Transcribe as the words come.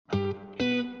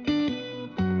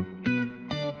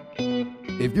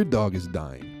If your dog is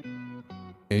dying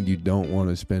and you don't want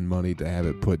to spend money to have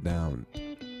it put down,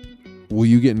 will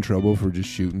you get in trouble for just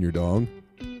shooting your dog?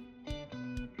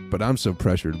 But I'm so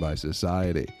pressured by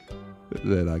society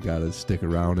that I gotta stick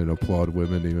around and applaud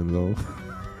women even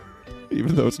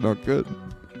though it's not good.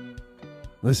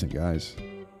 Listen, guys,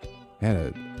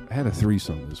 had a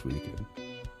threesome this weekend.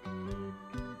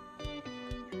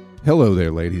 Hello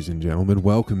there, ladies and gentlemen.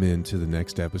 Welcome into the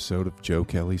next episode of Joe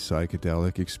Kelly's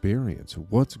Psychedelic Experience.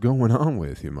 What's going on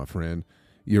with you, my friend?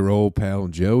 Your old pal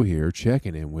Joe here,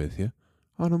 checking in with you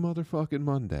on a motherfucking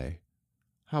Monday.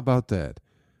 How about that?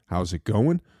 How's it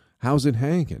going? How's it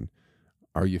hanging?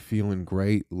 Are you feeling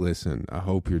great? Listen, I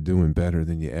hope you're doing better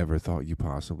than you ever thought you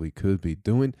possibly could be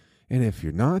doing. And if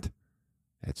you're not,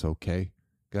 that's okay.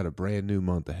 Got a brand new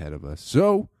month ahead of us.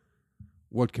 So,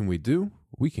 what can we do?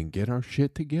 We can get our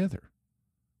shit together.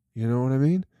 You know what I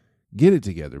mean? Get it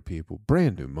together, people.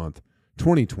 Brand new month,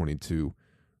 2022.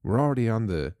 We're already on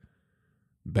the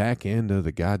back end of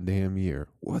the goddamn year.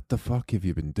 What the fuck have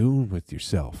you been doing with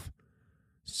yourself?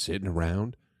 Sitting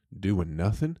around, doing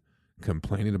nothing?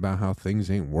 Complaining about how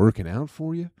things ain't working out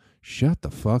for you? Shut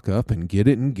the fuck up and get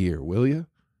it in gear, will you?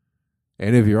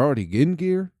 And if you're already in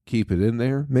gear, keep it in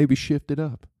there. Maybe shift it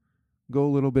up. Go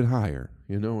a little bit higher.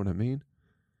 You know what I mean?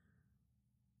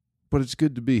 But it's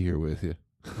good to be here with you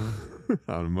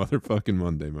on a motherfucking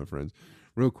Monday, my friends.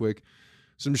 Real quick,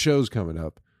 some shows coming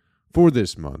up for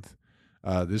this month.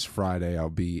 This Friday, I'll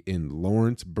be in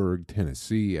Lawrenceburg,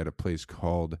 Tennessee at a place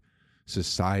called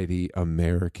Society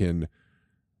American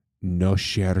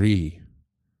Nocherie.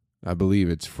 I believe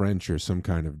it's French or some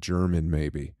kind of German,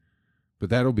 maybe. But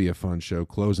that'll be a fun show.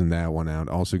 Closing that one out.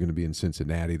 Also going to be in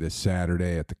Cincinnati this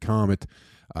Saturday at the Comet.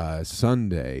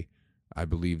 Sunday, I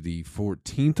believe the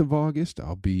 14th of August,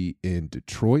 I'll be in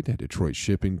Detroit at Detroit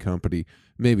Shipping Company.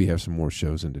 Maybe have some more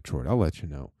shows in Detroit. I'll let you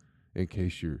know in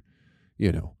case you're,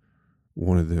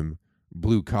 one of them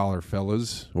blue-collar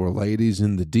fellas or ladies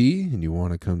in the D and you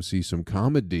want to come see some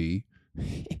comedy.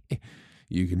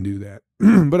 You can do that.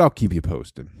 But I'll keep you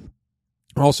posted.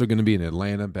 Also going to be in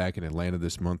Atlanta, back in Atlanta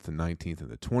this month, the 19th and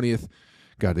the 20th.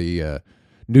 Got a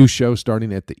new show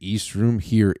starting at the East Room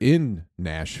here in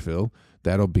Nashville.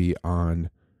 That'll be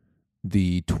on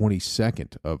the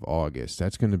 22nd of August.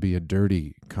 That's going to be a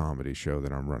dirty comedy show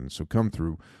that I'm running. So come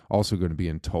through. Also going to be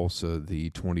in Tulsa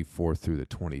the 24th through the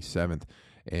 27th.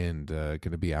 And going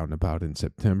to be out and about in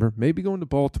September. Maybe going to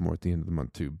Baltimore at the end of the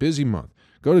month, too. Busy month.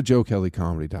 Go to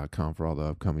joekellycomedy.com for all the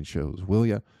upcoming shows, will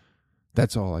ya?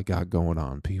 That's all I got going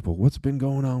on, people. What's been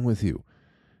going on with you?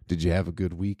 Did you have a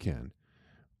good weekend?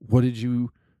 What did you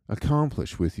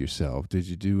accomplish with yourself? Did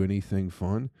you do anything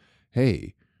fun?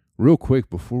 Hey, real quick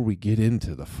before we get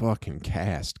into the fucking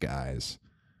cast, guys,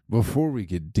 before we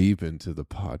get deep into the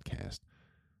podcast,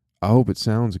 I hope it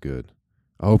sounds good.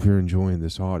 I hope you're enjoying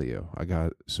this audio. I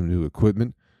got some new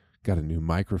equipment, got a new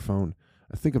microphone.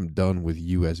 I think I'm done with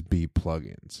USB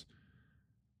plugins.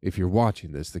 If you're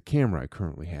watching this, the camera I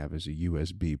currently have is a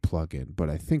USB plug-in, but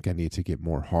I think I need to get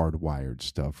more hardwired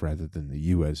stuff rather than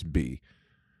the USB.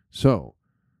 So,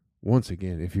 once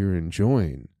again, if you're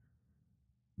enjoying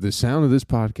the sound of this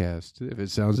podcast, if it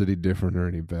sounds any different or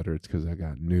any better, it's because I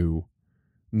got new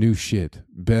shit,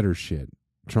 better shit,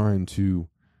 trying to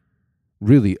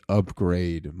really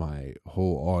upgrade my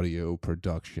whole audio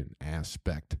production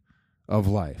aspect of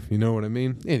life. You know what I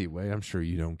mean? Anyway, I'm sure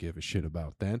you don't give a shit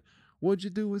about that. What'd you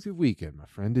do with your weekend, my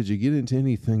friend? Did you get into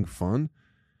anything fun?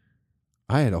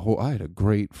 I had a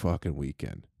great fucking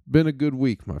weekend. Been a good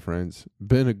week, my friends.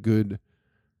 Been a good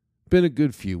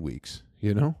few weeks,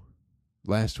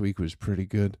 Last week was pretty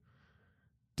good.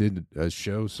 Did a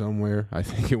show somewhere. I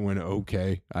think it went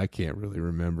okay. I can't really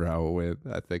remember how it went.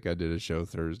 I think I did a show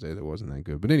Thursday that wasn't that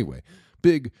good. But anyway,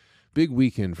 big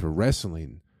weekend for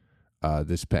wrestling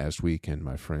this past weekend,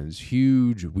 my friends.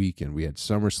 Huge weekend. We had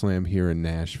SummerSlam here in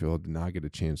Nashville. Did not get a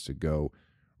chance to go.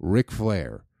 Ric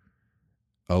Flair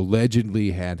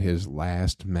allegedly had his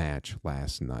last match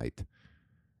last night.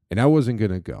 And I wasn't going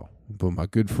to go. But my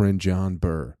good friend John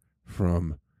Burr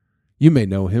you may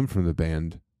know him from the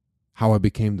band How I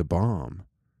Became the Bomb.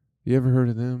 You ever heard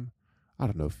of them? I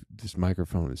don't know if this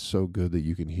microphone is so good that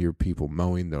you can hear people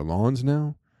mowing their lawns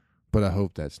now, but I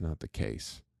hope that's not the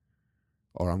case.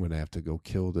 Or I'm going to have to go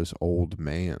kill this old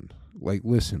man. Like,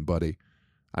 listen, buddy,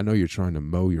 I know you're trying to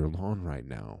mow your lawn right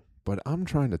now, but I'm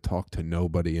trying to talk to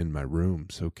nobody in my room,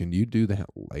 so can you do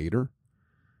that later?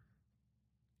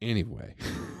 Anyway.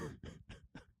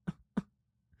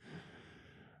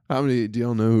 How many do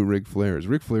y'all know who Ric Flair is?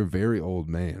 Ric Flair, very old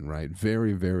man, right?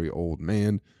 Very, very old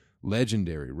man.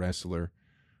 Legendary wrestler.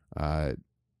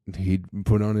 he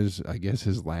put on his, I guess,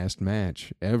 his last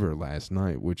match ever last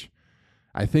night, which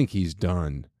I think he's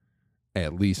done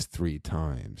at least 3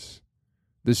 times.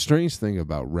 The strange thing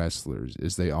about wrestlers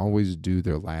is they always do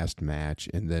their last match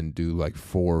and then do like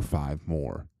 4 or 5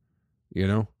 more. You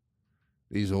know?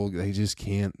 These old,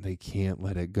 they can't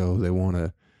let it go. They want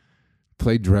to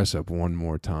play dress up one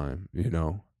more time, you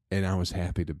know? And I was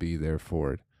happy to be there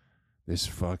for it. This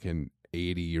fucking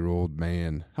 80-year-old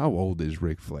man. How old is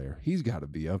Ric Flair? He's got to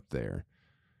be up there.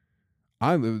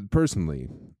 Personally,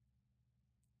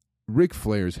 Ric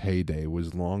Flair's heyday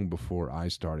was long before I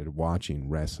started watching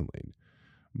wrestling.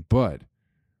 But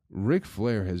Ric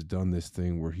Flair has done this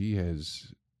thing where he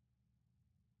has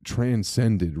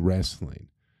transcended wrestling.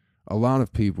 A lot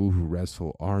of people who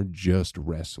wrestle are just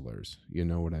wrestlers. You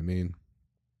know what I mean?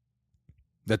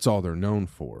 That's all they're known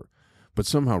for. But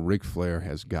somehow Ric Flair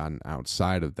has gotten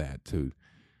outside of that to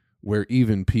where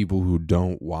even people who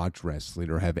don't watch wrestling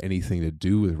or have anything to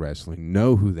do with wrestling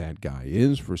know who that guy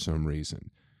is for some reason.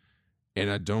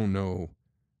 And I don't know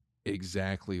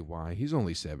exactly why. He's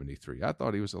only 73. I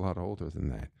thought he was a lot older than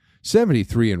that.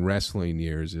 73 in wrestling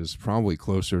years is probably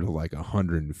closer to like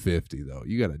 150, though.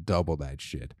 You got to double that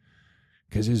shit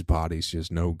because his body's just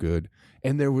no good.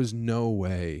 And there was no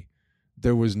way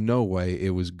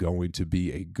it was going to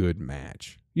be a good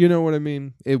match. You know what I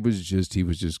mean? He was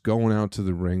just going out to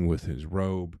the ring with his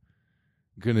robe,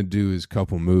 going to do his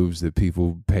couple moves that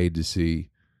people paid to see.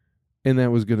 And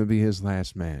that was going to be his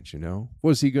last match, you know?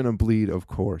 Was he going to bleed? Of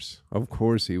course. Of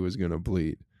course he was going to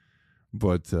bleed.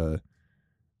 But, I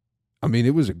mean,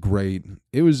 it was a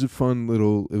fun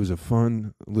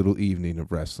little evening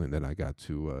of wrestling that I got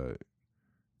to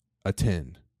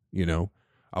attend, you know?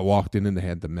 I walked in and they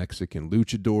had the Mexican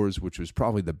luchadors, which was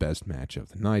probably the best match of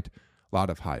the night. A lot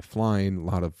of high flying, a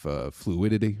lot of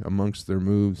fluidity amongst their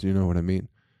moves, you know what I mean?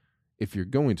 If you're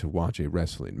going to watch a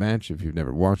wrestling match, if you've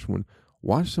never watched one,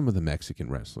 watch some of the Mexican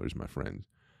wrestlers, my friends.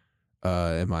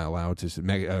 Am I allowed to say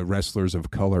wrestlers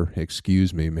of color?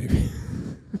 Excuse me, maybe.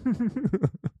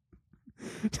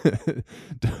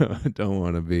 don't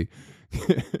want to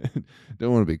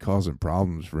be causing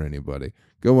problems for anybody.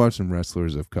 Go watch some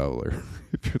wrestlers of color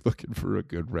if you're looking for a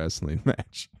good wrestling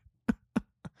match.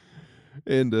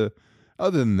 And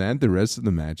other than that, the rest of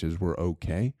the matches were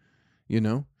okay. You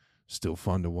know, still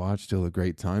fun to watch, still a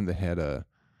great time. They had a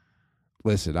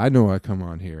listen, I know I come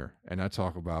on here and a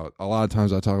lot of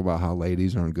times I talk about how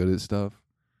ladies aren't good at stuff.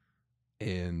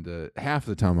 And half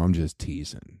the time I'm just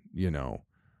teasing, you know.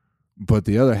 But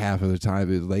the other half of the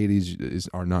time is ladies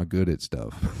are not good at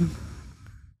stuff.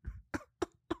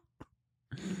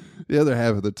 The other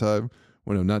half of the time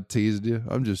when I'm not teasing you,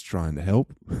 I'm just trying to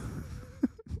help.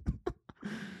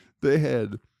 They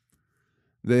had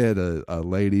a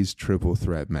ladies triple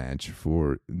threat match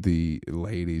for the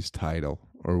ladies title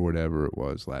or whatever it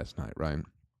was last night, right?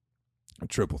 A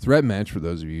triple threat match, for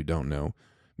those of you who don't know,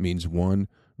 means 1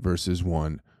 versus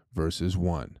 1 versus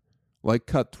 1. Like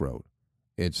Cutthroat.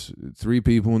 It's 3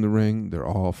 people in the ring. They're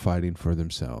all fighting for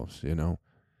themselves, you know?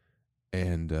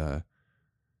 And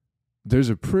there's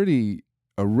a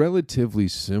relatively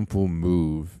simple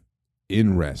move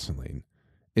in wrestling.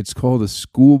 It's called a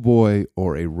schoolboy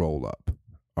or a roll-up,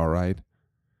 all right?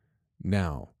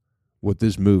 Now, what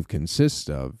this move consists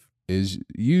of is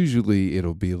usually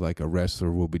it'll be like a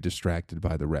wrestler will be distracted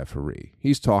by the referee.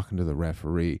 He's talking to the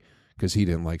referee because he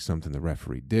didn't like something the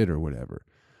referee did or whatever.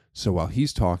 So while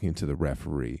he's talking to the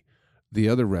referee, the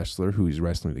other wrestler who he's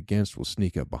wrestling against will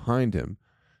sneak up behind him,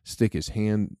 stick his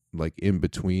hand like in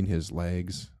between his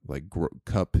legs, like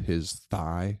cup his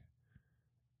thigh,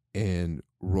 and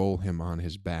roll him on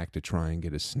his back to try and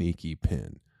get a sneaky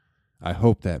pin. I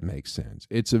hope that makes sense.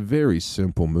 It's a very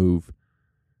simple move.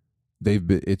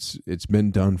 It's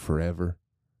been done forever,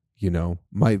 you know.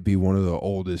 Might be one of the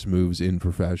oldest moves in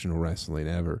professional wrestling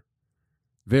ever.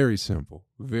 Very simple,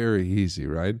 very easy,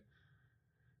 right?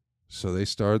 So they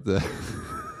start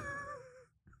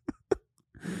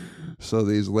so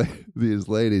these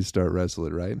ladies start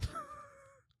wrestling, right?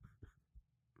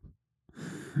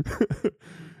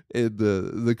 And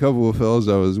the couple of fellas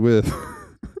I was with,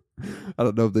 I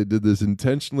don't know if they did this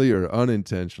intentionally or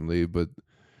unintentionally, but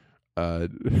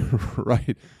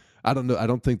right. I don't know. I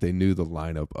don't think they knew the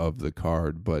lineup of the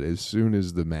card, but as soon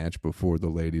as the match before the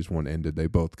ladies one ended, they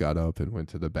both got up and went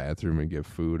to the bathroom and get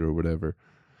food or whatever.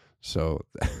 So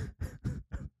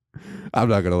I'm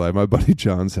not going to lie. My buddy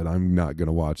John said, I'm not going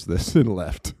to watch this, and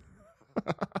left.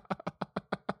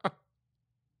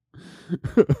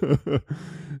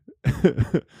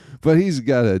 But he's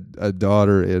got a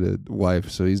daughter and a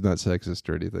wife, so he's not sexist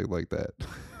or anything like that.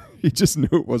 He just knew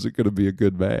it wasn't going to be a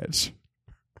good match.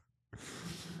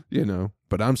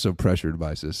 But I'm so pressured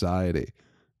by society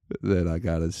that I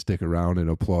gotta stick around and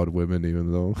applaud women,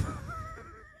 even though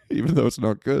it's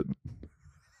not good.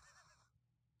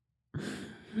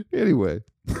 Anyway,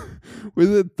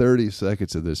 within 30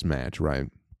 seconds of this match, right,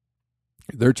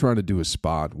 they're trying to do a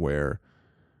spot where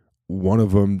one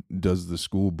of them does the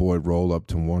schoolboy roll up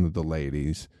to one of the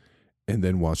ladies, and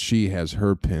then while she has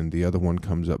her pin, the other one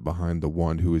comes up behind the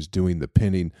one who is doing the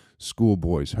pinning,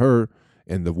 schoolboys her,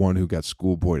 and the one who got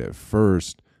schoolboyed at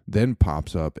first then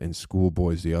pops up and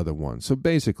schoolboys the other one. So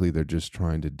basically they're just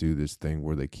trying to do this thing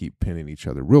where they keep pinning each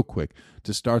other real quick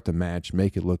to start the match,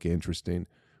 make it look interesting.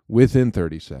 Within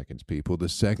 30 seconds, people, the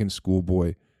second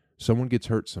schoolboy, someone gets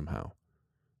hurt somehow.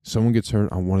 Someone gets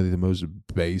hurt on one of the most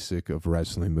basic of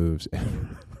wrestling moves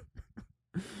ever.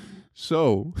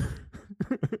 So,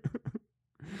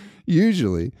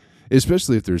 usually,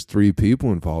 especially if there's 3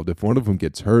 people involved, if one of them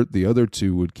gets hurt, the other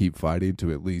 2 would keep fighting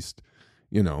to at least,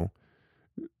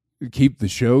 keep the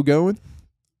show going.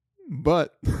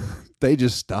 But they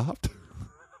just stopped.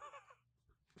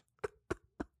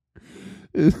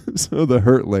 So the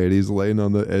hurt lady's laying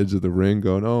on the edge of the ring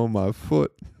going, oh, my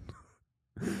foot.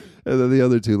 And then the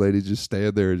other 2 ladies just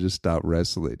stand there and just stop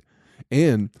wrestling.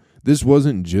 And this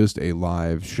wasn't just a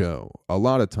live show. A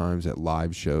lot of times at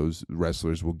live shows,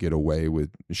 wrestlers will get away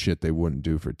with shit they wouldn't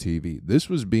do for TV. This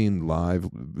was being live.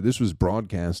 This was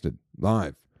broadcasted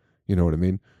live. You know what I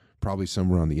mean? Probably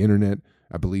somewhere on the internet.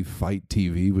 I believe Fight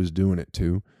TV was doing it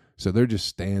too. So they're just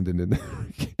standing in there.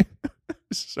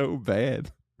 So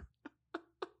bad.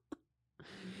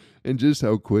 And just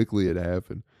how quickly it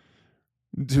happened.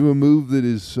 To a move that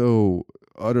is so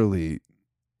utterly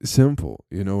simple.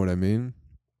 You know what I mean?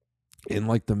 In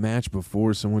like the match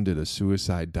before, someone did a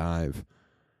suicide dive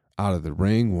out of the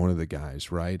ring, one of the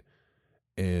guys, right?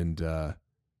 And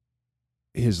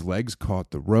his legs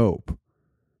caught the rope.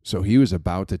 So he was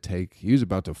about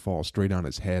to fall straight on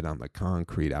his head on the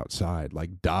concrete outside,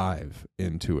 like dive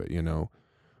into it,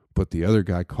 But the other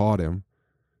guy caught him,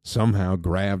 somehow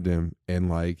grabbed him, and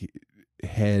like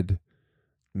head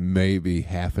maybe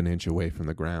half an inch away from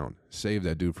the ground. Saved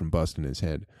that dude from busting his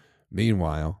head.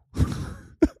 Meanwhile,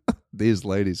 these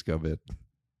ladies come in.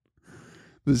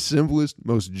 The simplest,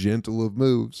 most gentle of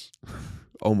moves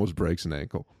almost breaks an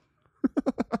ankle.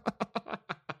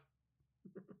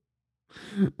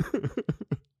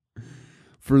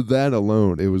 For that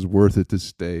alone, it was worth it to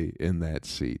stay in that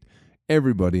seat.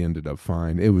 Everybody ended up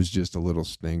fine. It was just a little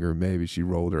stinger. Maybe she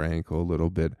rolled her ankle a little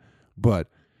bit, but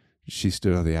she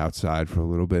stood on the outside for a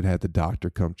little bit, had the doctor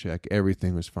come check.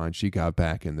 Everything was fine. She got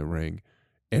back in the ring,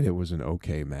 and it was an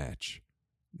okay match.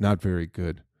 Not very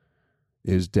good.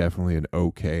 It is definitely an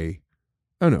okay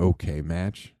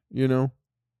match,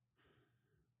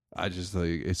 I just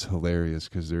it's hilarious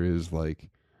because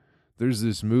there's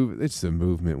this move. It's the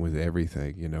movement with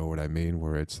everything, you know what I mean?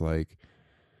 Where it's like,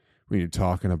 when you're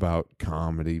talking about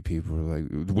comedy, people are like,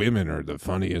 women are the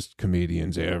funniest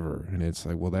comedians ever. And it's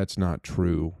like, well, that's not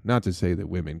true. Not to say that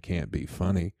women can't be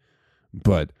funny,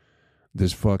 but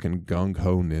this fucking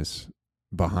gung-ho-ness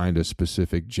behind a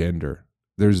specific gender.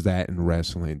 There's that in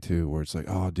wrestling too, where it's like,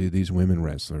 oh, dude, these women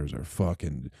wrestlers are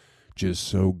fucking just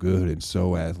so good and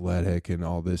so athletic and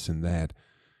all this and that.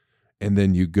 And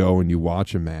then you go and you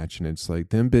watch a match and it's like,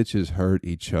 them bitches hurt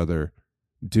each other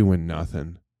doing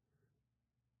nothing.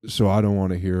 So I don't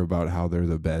want to hear about how they're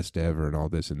the best ever and all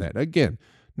this and that. Again,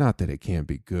 not that it can't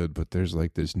be good, but there's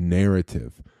like this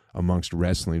narrative amongst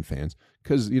wrestling fans.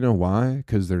 Because you know why?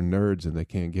 Because they're nerds and they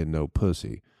can't get no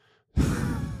pussy.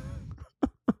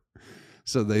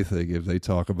 So they think if they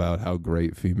talk about how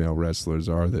great female wrestlers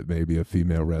are, that maybe a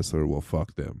female wrestler will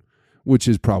fuck them, which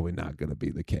is probably not going to be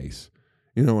the case.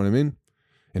 You know what I mean?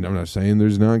 And I'm not saying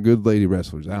there's not good lady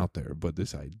wrestlers out there, but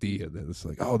this idea that it's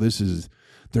like, oh,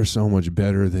 they're so much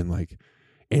better than like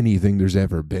anything there's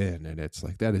ever been. And it's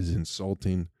like, that is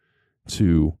insulting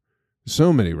to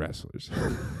so many wrestlers.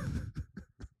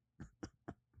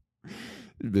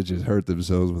 Bitches hurt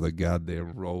themselves with a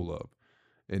goddamn roll up.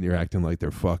 And you're acting like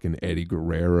they're fucking Eddie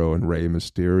Guerrero and Rey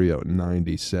Mysterio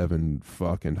 97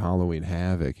 fucking Halloween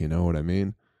Havoc. You know what I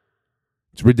mean?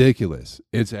 It's ridiculous.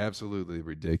 It's absolutely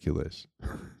ridiculous.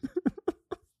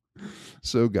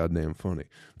 So goddamn funny.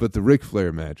 But the Ric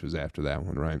Flair match was after that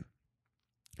one, right?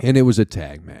 And it was a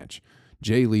tag match.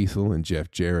 Jay Lethal and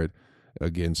Jeff Jarrett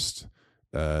against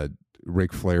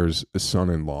Ric Flair's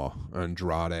son-in-law,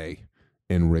 Andrade,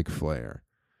 and Ric Flair.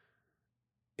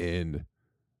 And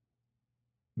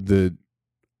the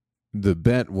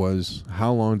bet was,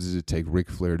 how long does it take Ric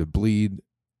Flair to bleed?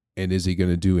 And is he going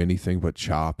to do anything but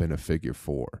chop in a figure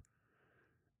four?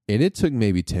 And it took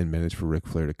maybe 10 minutes for Ric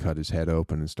Flair to cut his head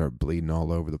open and start bleeding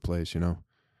all over the place,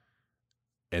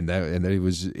 And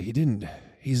that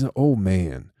he's an old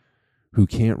man who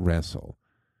can't wrestle.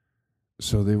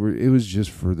 So it was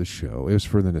just for the show. It was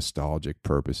for the nostalgic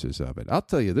purposes of it. I'll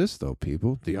tell you this though,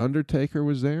 people. The Undertaker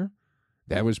was there.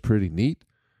 That was pretty neat.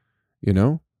 You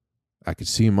know, I could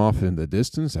see him off in the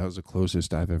distance. That was the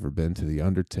closest I've ever been to The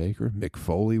Undertaker. Mick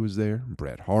Foley was there.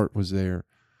 Bret Hart was there.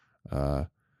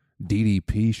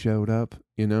 DDP showed up,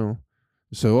 you know.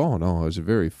 So all in all, it was a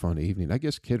very fun evening. I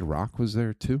guess Kid Rock was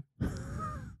there too.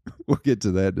 We'll get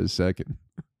to that in a second.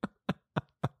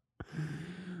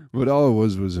 But all it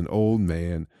was an old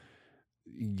man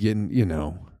getting, you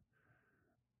know,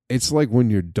 it's like when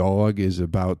your dog is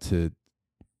about to,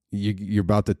 you're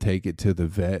about to take it to the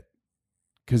vet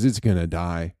because it's going to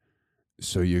die.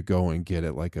 So you go and get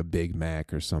it like a Big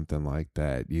Mac or something like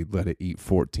that. You let it eat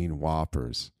 14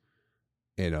 Whoppers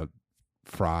and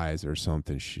fries or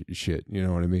something shit. You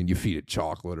know what I mean? You feed it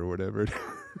chocolate or whatever.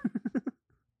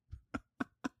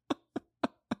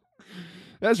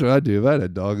 That's what I'd do if I had a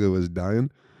dog that was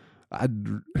dying.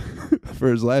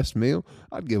 For his last meal,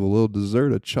 I'd give a little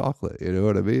dessert of chocolate. You know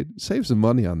what I mean? Save some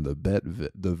money on the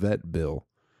vet bill.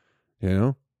 You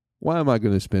know, why am I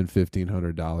going to spend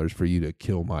 $1,500 for you to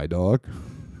kill my dog?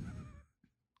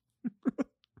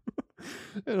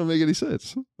 It don't make any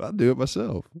sense. I'll do it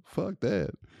myself. Fuck that.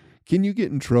 Can you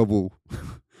get in trouble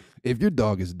if your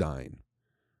dog is dying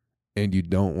and you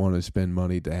don't want to spend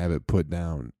money to have it put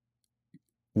down?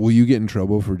 Will you get in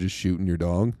trouble for just shooting your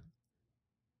dog?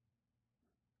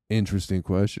 Interesting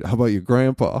question. How about your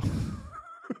grandpa?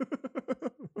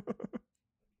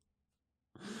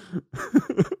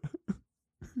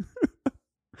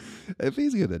 If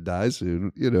he's going to die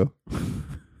soon, you know,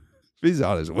 if he's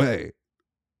on his way,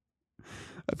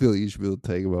 I feel like you should be able to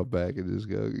take him out back and just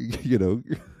go, you know,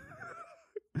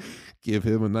 give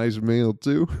him a nice meal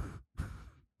too.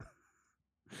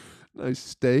 Nice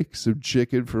steak, some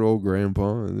chicken for old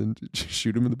grandpa, and then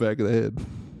shoot him in the back of the head.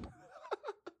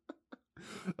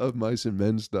 Of Mice and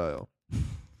Men style.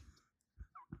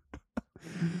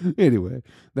 Anyway,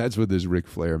 that's what this Ric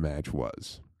Flair match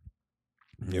was.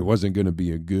 It wasn't going to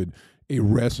be a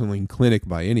wrestling clinic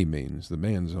by any means. The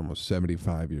man's almost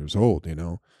 75 years old, you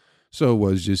know. So it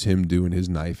was just him doing his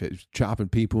knife, chopping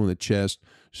people in the chest,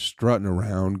 strutting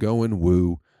around, going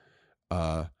woo.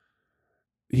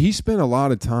 He spent a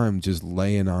lot of time just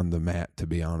laying on the mat, to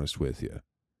be honest with you.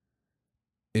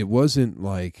 It wasn't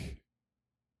like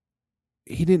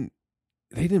they didn't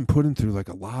put him through like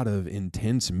a lot of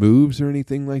intense moves or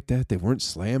anything like that. They weren't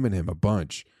slamming him a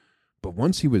bunch. But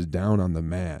once he was down on the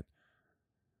mat,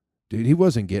 dude, he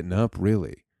wasn't getting up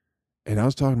really. And I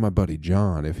was talking to my buddy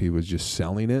John if he was just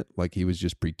selling it, like he was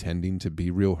just pretending to be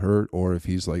real hurt, or if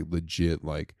he's like legit,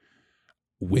 like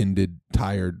winded,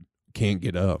 tired, can't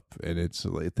get up. And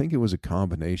I think it was a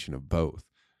combination of both.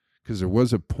 Because there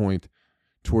was a point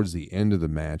towards the end of the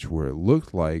match where it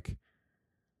looked like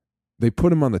they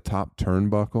put him on the top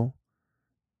turnbuckle,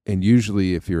 and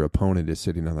usually if your opponent is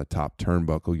sitting on the top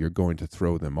turnbuckle, you're going to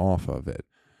throw them off of it,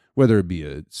 whether it be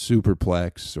a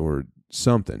superplex or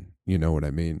something, you know what I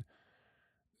mean?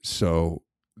 So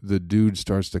the dude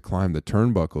starts to climb the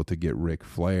turnbuckle to get Ric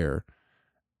Flair,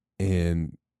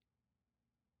 and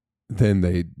then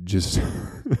they just,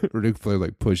 Ric Flair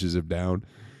like pushes him down,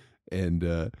 and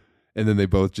then they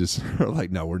both just are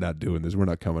like, no, we're not doing this. We're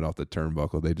not coming off the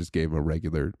turnbuckle. They just gave him a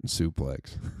regular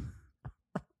suplex.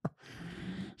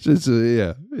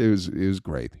 Yeah, it was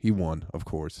great. He won, of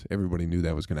course. Everybody knew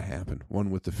that was going to happen.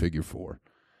 Won with the figure 4.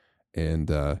 And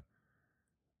a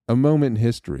moment in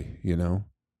history, you know.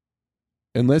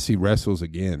 Unless he wrestles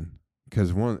again.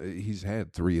 Because he's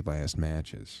had 3 last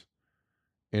matches.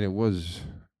 And it was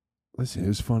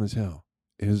fun as hell.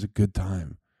 It was a good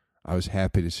time. I was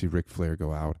happy to see Ric Flair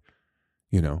go out.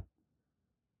 You know,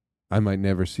 I might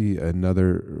never see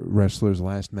another wrestler's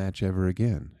last match ever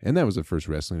again. And that was the first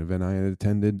wrestling event I had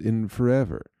attended in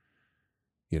forever.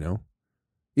 You know,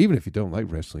 even if you don't like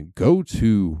wrestling, go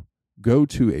to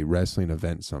a wrestling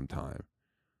event sometime.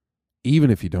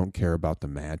 Even if you don't care about the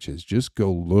matches, just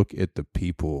go look at the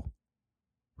people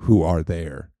who are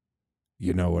there.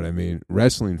 You know what I mean?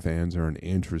 Wrestling fans are an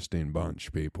interesting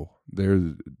bunch, people.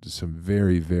 There's some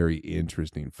very, very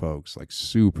interesting folks, like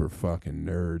super fucking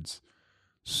nerds.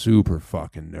 Super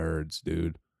fucking nerds,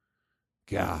 dude.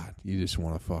 God, you just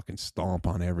want to fucking stomp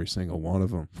on every single one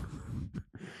of them.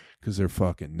 Because they're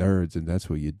fucking nerds, and that's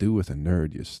what you do with a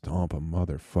nerd. You stomp a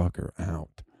motherfucker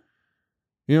out.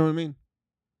 You know what I mean?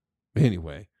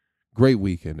 Anyway, great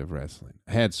weekend of wrestling.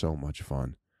 Had so much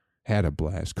fun. Had a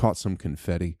blast. Caught some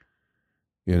confetti.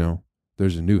 You know,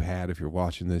 there's a new hat. If you're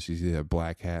watching this, you see that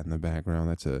black hat in the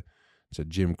background. It's a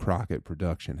Jim Crockett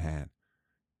production hat.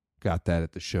 Got that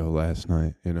at the show last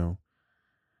night, you know.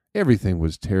 Everything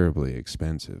was terribly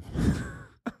expensive.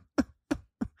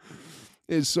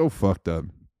 It's so fucked up.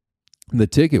 The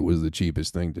ticket was the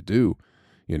cheapest thing to do,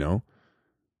 you know.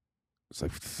 It's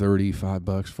like $35,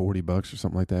 $40 or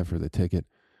something like that for the ticket.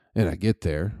 And I get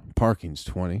there, parking's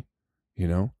 $20, you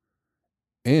know.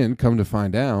 And come to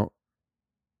find out,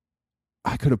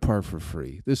 I could have parked for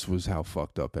free. This was how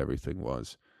fucked up everything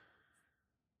was.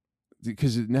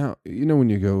 Because now, you know, when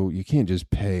you go, you can't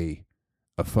just pay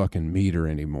a fucking meter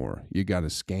anymore. You got to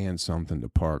scan something to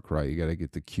park, right? You got to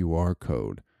get the QR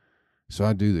code. So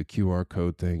I do the QR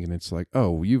code thing, and it's like,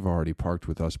 oh, you've already parked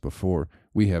with us before.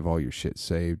 We have all your shit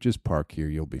saved. Just park here.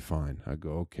 You'll be fine. I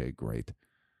go, okay, great.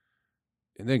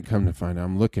 And then come to find out,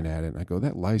 I'm looking at it, and I go,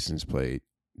 that license plate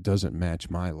doesn't match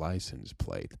my license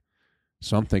plate.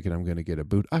 So I'm thinking I'm going to get a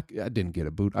boot. I didn't get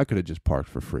a boot. I could have just parked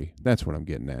for free. That's what I'm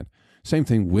getting at. Same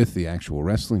thing with the actual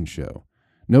wrestling show.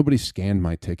 Nobody scanned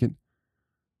my ticket.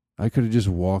 I could have just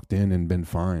walked in and been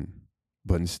fine.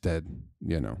 But instead,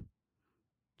 you know,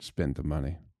 spent the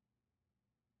money.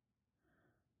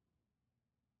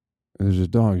 There's a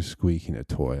dog squeaking a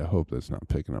toy. I hope that's not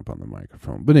picking up on the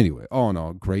microphone. But anyway, all in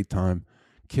all, great time.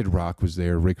 Kid Rock was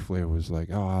there. Ric Flair was like,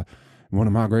 one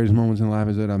of my greatest moments in life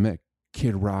is that I met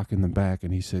Kid Rock in the back,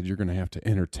 and he said, you're going to have to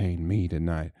entertain me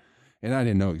tonight. And I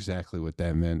didn't know exactly what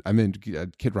that meant. I mean,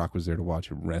 Kid Rock was there to watch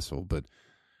him wrestle, but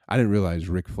I didn't realize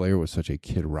Ric Flair was such a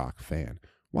Kid Rock fan.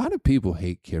 Why do people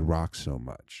hate Kid Rock so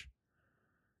much?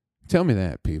 Tell me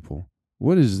that, people.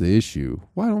 What is the issue?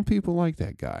 Why don't people like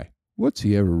that guy? What's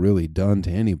he ever really done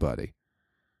to anybody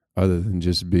other than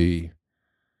just be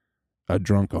a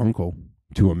drunk uncle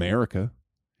to America?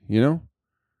 You know?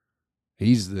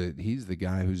 He's the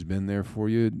guy who's been there for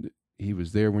you. He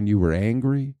was there when you were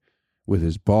angry with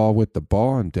his ball with the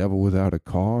ball and Devil Without a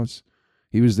Cause.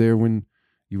 He was there when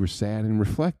you were sad and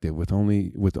reflective with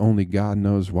only God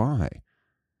knows why.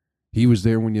 He was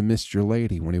there when you missed your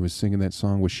lady, when he was singing that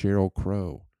song with Sheryl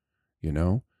Crow, you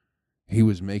know? He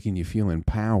was making you feel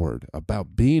empowered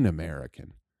about being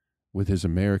American with his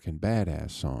American Badass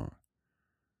song.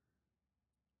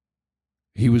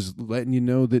 He was letting you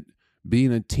know that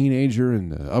being a teenager in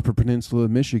the Upper Peninsula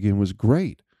of Michigan was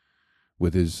great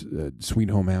with his Sweet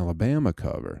Home Alabama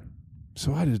cover.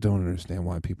 So I just don't understand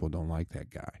why people don't like that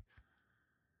guy.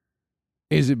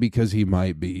 Is it because he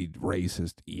might be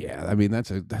racist? Yeah, I mean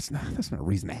that's not a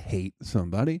reason to hate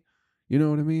somebody. You know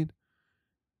what I mean?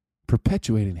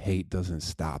 Perpetuating hate doesn't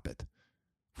stop it.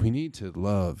 We need to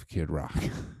love Kid Rock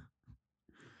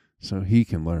so he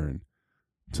can learn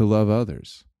to love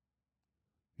others.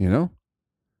 You know?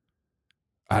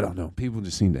 I don't know. People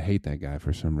just seem to hate that guy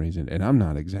for some reason, and I'm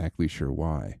not exactly sure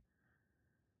why.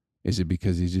 Is it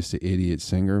because he's just an idiot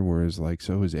singer, whereas like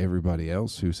so is everybody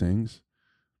else who sings?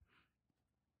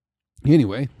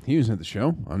 Anyway, he was at the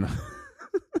show. I'm not.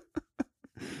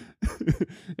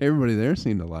 Everybody there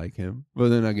seemed to like him, but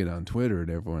then I get on Twitter and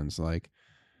everyone's like,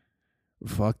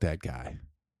 "Fuck that guy,"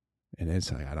 and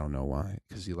it's like I don't know why.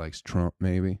 Because he likes Trump,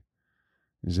 maybe.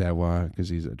 Is that why? Because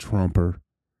he's a Trumper.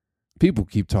 People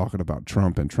keep talking about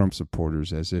Trump and Trump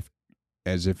supporters as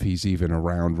if he's even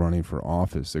around running for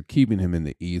office. They're keeping him in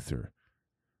the ether.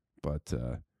 But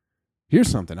here's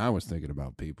something I was thinking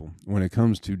about, people. When it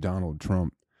comes to Donald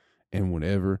Trump and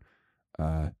whatever,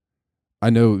 I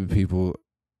know people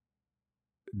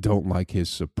don't like his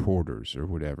supporters or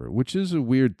whatever, which is a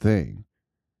weird thing.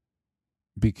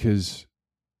 Because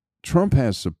Trump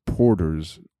has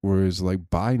supporters, whereas like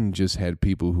Biden just had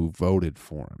people who voted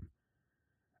for him.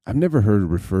 I've never heard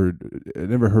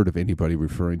of anybody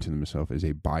referring to themselves as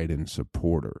a Biden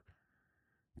supporter.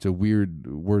 It's a weird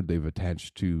word they've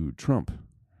attached to Trump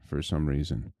for some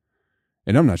reason.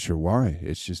 And I'm not sure why.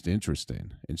 It's just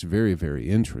interesting. It's very, very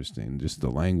interesting, just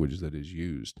the language that is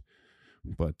used.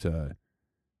 But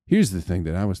here's the thing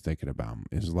that I was thinking about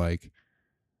is like,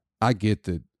 I get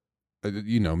that,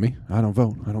 you know me, I don't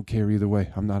vote. I don't care either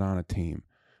way. I'm not on a team.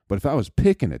 But if I was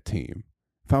picking a team,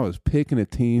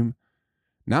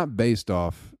 not based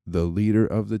off the leader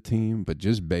of the team, but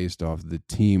just based off the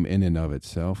team in and of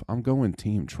itself, I'm going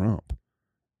Team Trump.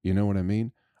 You know what I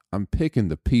mean? I'm picking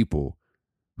the people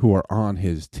who are on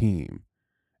his team,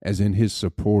 as in his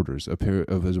supporters,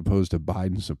 as opposed to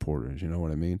Biden supporters. You know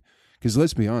what I mean? Because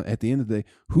let's be honest, at the end of the day,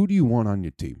 who do you want on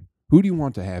your team? Who do you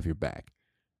want to have your back?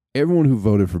 Everyone who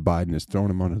voted for Biden is throwing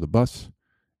him under the bus.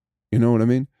 You know what I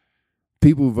mean?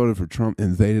 People who voted for Trump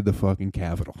invaded the fucking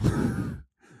Capitol.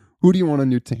 Who do you want on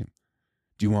your team?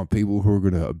 Do you want people who are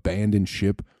going to abandon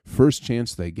ship first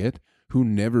chance they get, who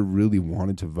never really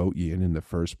wanted to vote you in the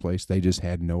first place? They just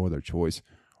had no other choice.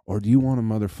 Or do you want a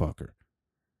motherfucker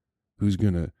who's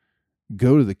going to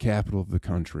go to the capital of the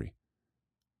country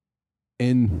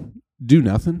and do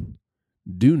nothing,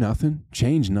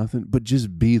 change nothing, but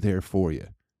just be there for you.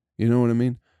 You know what I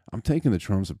mean? I'm taking the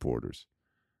Trump supporters.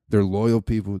 They're loyal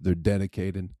people. They're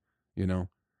dedicated. You know,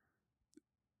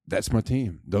 that's my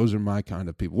team. Those are my kind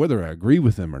of people, whether I agree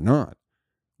with them or not.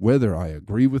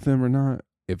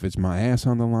 If it's my ass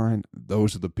on the line,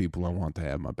 those are the people I want to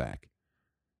have my back.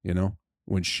 You know,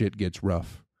 when shit gets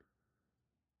rough.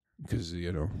 Because,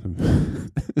 you know,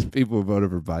 people who voted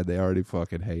for Biden, they already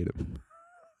fucking hate him.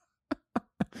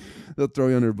 They'll throw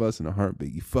you under a bus in a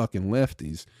heartbeat. You fucking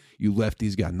lefties. You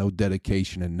lefties got no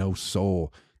dedication and no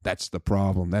soul. That's the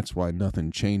problem. That's why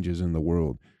nothing changes in the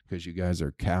world. Because you guys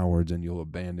are cowards and you'll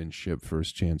abandon ship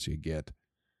first chance you get.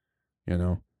 You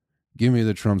know? Give me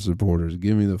the Trump supporters.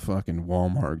 Give me the fucking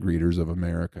Walmart greeters of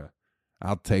America.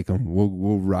 I'll take them.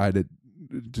 We'll ride it.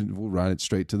 We'll ride it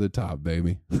straight to the top,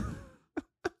 baby.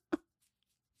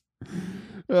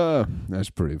 That's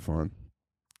pretty fun.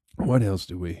 What else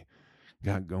do we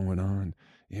got going on?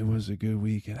 It was a good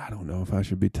weekend. I don't know if I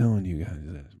should be telling you guys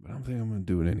this, but I'm thinking I'm going to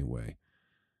do it anyway.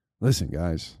 Listen,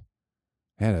 guys,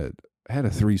 had a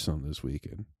threesome this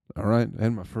weekend. All right, I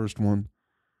had my first one.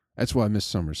 That's why I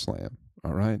missed SummerSlam.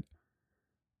 All right,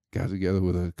 got together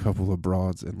with a couple of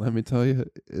broads, and let me tell you,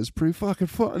 it's pretty fucking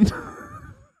fun.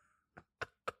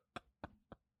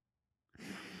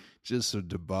 Just some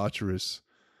debaucherous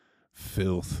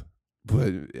filth,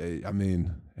 but I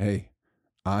mean, hey,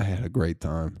 I had a great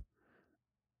time.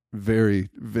 Very,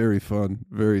 very fun,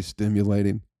 very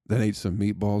stimulating. Then ate some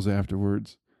meatballs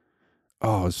afterwards.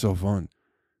 Oh, it's so fun.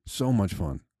 So much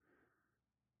fun.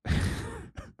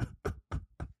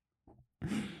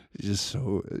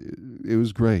 It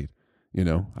was great. You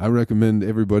know, I recommend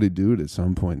everybody do it at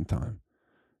some point in time.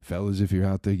 Fellas, if you're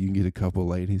out there, you can get a couple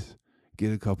ladies.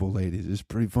 It's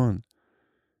pretty fun.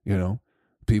 You know,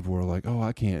 people were like, oh,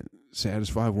 I can't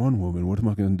satisfy one woman. What am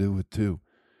I going to do with two?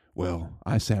 Well,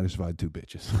 I satisfied two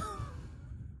bitches.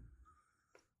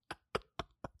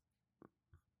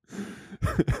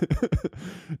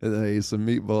 And then I ate some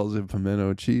meatballs and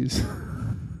pimento cheese.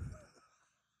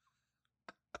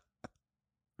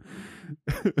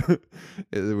 And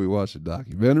then we watched a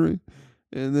documentary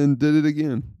and then did it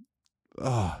again.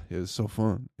 Oh, it was so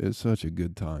fun. It was such a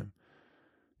good time.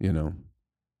 You know.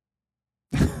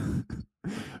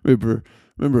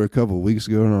 Remember a couple of weeks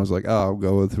ago and I was like, oh, I'm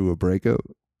going through a breakup.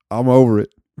 I'm over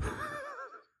it.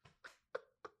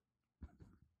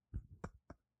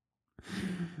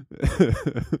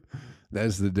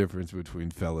 That's the difference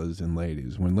between fellas and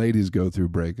ladies. When ladies go through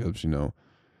breakups, you know,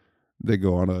 they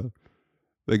go on a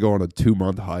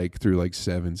 2-month hike through like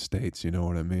 7 states, you know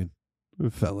what I mean?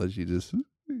 With fellas, you just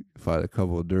find a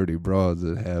couple of dirty broads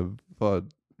that have fun.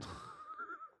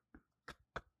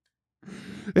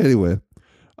 Anyway,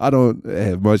 I don't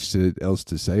have much else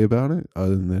to say about it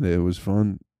other than it was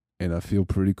fun and I feel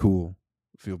pretty cool.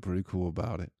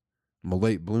 About it. I'm a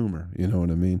late bloomer, you know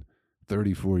what I mean?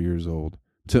 34 years old.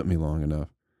 Took me long enough.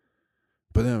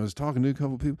 But then I was talking to a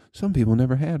couple of people. Some people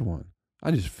never had one.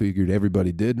 I just figured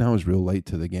everybody did, and I was real late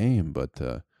to the game. But,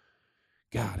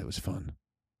 God, it was fun.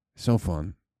 So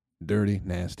fun. Dirty,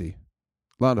 nasty.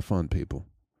 A lot of fun, people.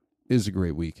 It was a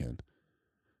great weekend.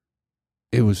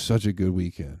 It was such a good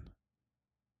weekend.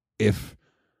 If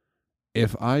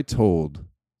I told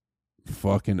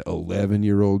fucking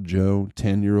 11-year-old Joe,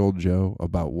 10-year-old Joe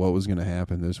about what was going to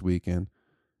happen this weekend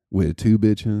with 2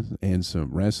 bitches and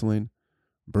some wrestling,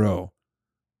 bro,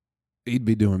 he'd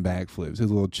be doing backflips.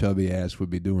 His little chubby ass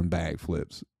would be doing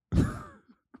backflips. I'd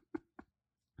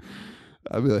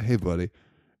be like, hey, buddy,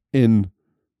 in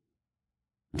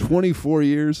 24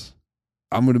 years,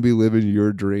 I'm going to be living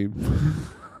your dream.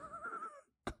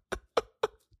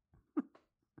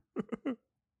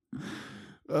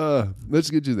 Let's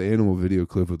get you the animal video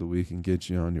clip of the week and get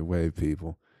you on your way,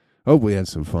 people. Hope we had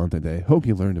some fun today. Hope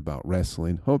you learned about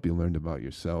wrestling. Hope you learned about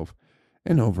yourself.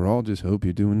 And overall, just hope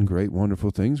you're doing great,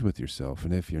 wonderful things with yourself.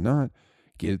 And if you're not,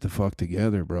 get it the fuck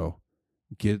together, bro.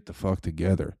 Get it the fuck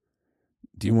together.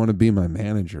 Do you want to be my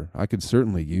manager? I could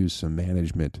certainly use some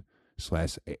management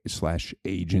slash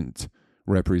agent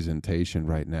representation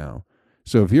right now.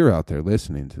 So if you're out there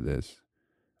listening to this,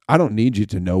 I don't need you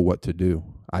to know what to do.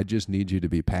 I just need you to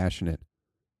be passionate.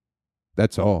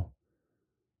 That's all.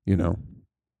 You know,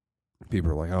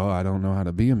 people are like, oh, I don't know how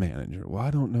to be a manager. Well,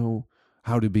 I don't know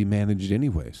how to be managed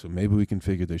anyway, so maybe we can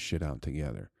figure this shit out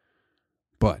together.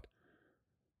 But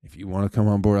if you want to come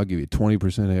on board, I'll give you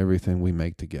 20% of everything we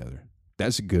make together.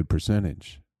 That's a good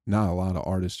percentage. Not a lot of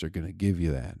artists are going to give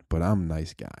you that, but I'm a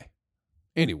nice guy.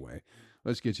 Anyway,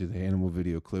 let's get you the animal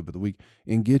video clip of the week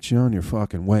and get you on your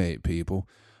fucking way, people.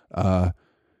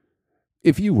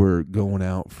 if you were going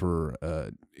out for,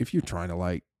 if you're trying to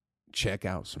like check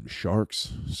out some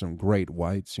sharks, some great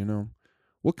whites,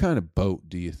 what kind of boat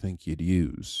do you think you'd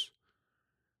use?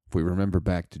 If we remember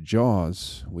back to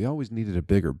Jaws, we always needed a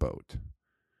bigger boat.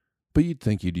 But you'd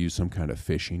think you'd use some kind of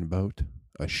fishing boat,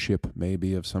 a ship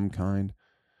maybe of some kind.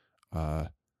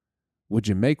 Would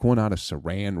you make one out of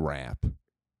saran wrap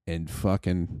and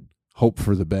fucking hope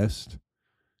for the best?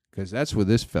 Because that's what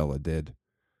this fella did.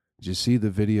 Did you see the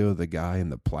video of the guy in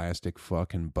the plastic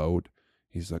fucking boat?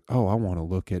 He's like, oh, I want to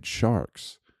look at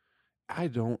sharks. I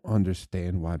don't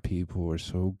understand why people are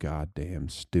so goddamn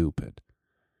stupid.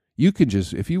 You can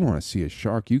just, if you want to see a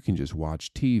shark, you can just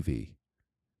watch TV.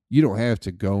 You don't have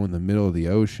to go in the middle of the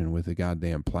ocean with a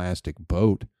goddamn plastic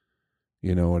boat.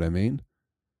 You know what I mean?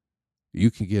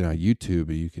 You can get on YouTube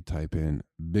and you can type in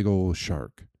big old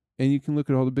shark. And you can look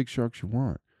at all the big sharks you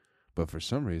want. But for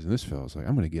some reason, this fella's like,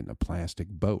 I'm going to get in a plastic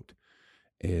boat.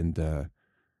 And I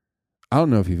don't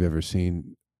know if you've ever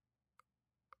seen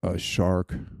a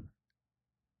shark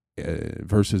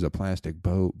versus a plastic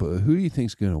boat, but who do you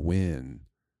think's going to win?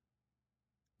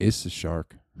 It's the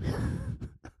shark.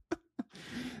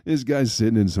 This guy's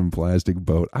sitting in some plastic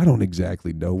boat. I don't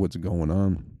exactly know what's going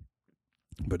on,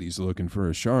 but he's looking for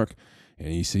a shark, and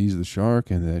he sees the shark,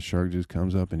 and that shark just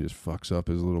comes up and just fucks up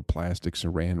his little plastic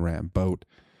saran wrap boat.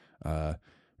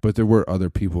 But there were other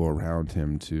people around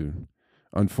him to,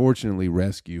 unfortunately,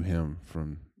 rescue him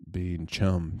from being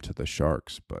chum to the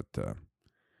sharks. But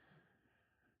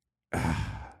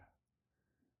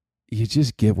you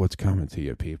just get what's coming to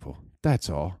you, people.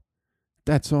 That's all.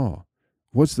 That's all.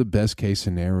 What's the best case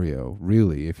scenario,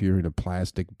 really, if you're in a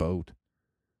plastic boat?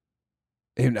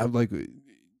 And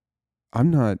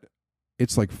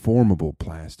it's like formable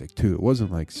plastic, too. It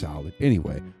wasn't like solid.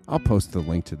 Anyway, I'll post the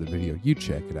link to the video. You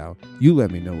check it out. You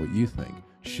let me know what you think.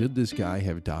 Should this guy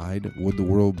have died? Would the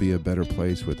world be a better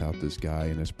place without this guy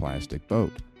in his plastic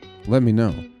boat? Let me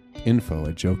know.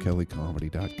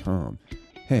 info@joekellycomedy.com.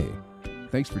 Hey,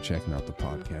 thanks for checking out the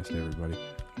podcast, everybody.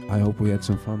 I hope we had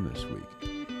some fun this week.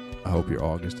 I hope your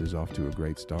August is off to a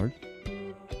great start.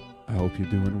 I hope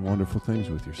you're doing wonderful things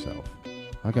with yourself.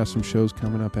 I got some shows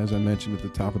coming up, as I mentioned at the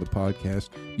top of the podcast.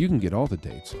 You can get all the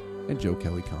dates at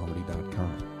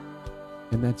joekellycomedy.com.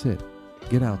 And that's it.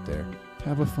 Get out there.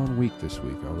 Have a fun week this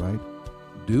week, all right?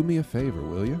 Do me a favor,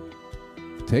 will you?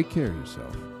 Take care of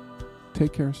yourself.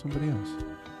 Take care of somebody else.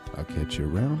 I'll catch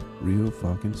you around real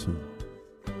fucking soon.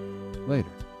 Later.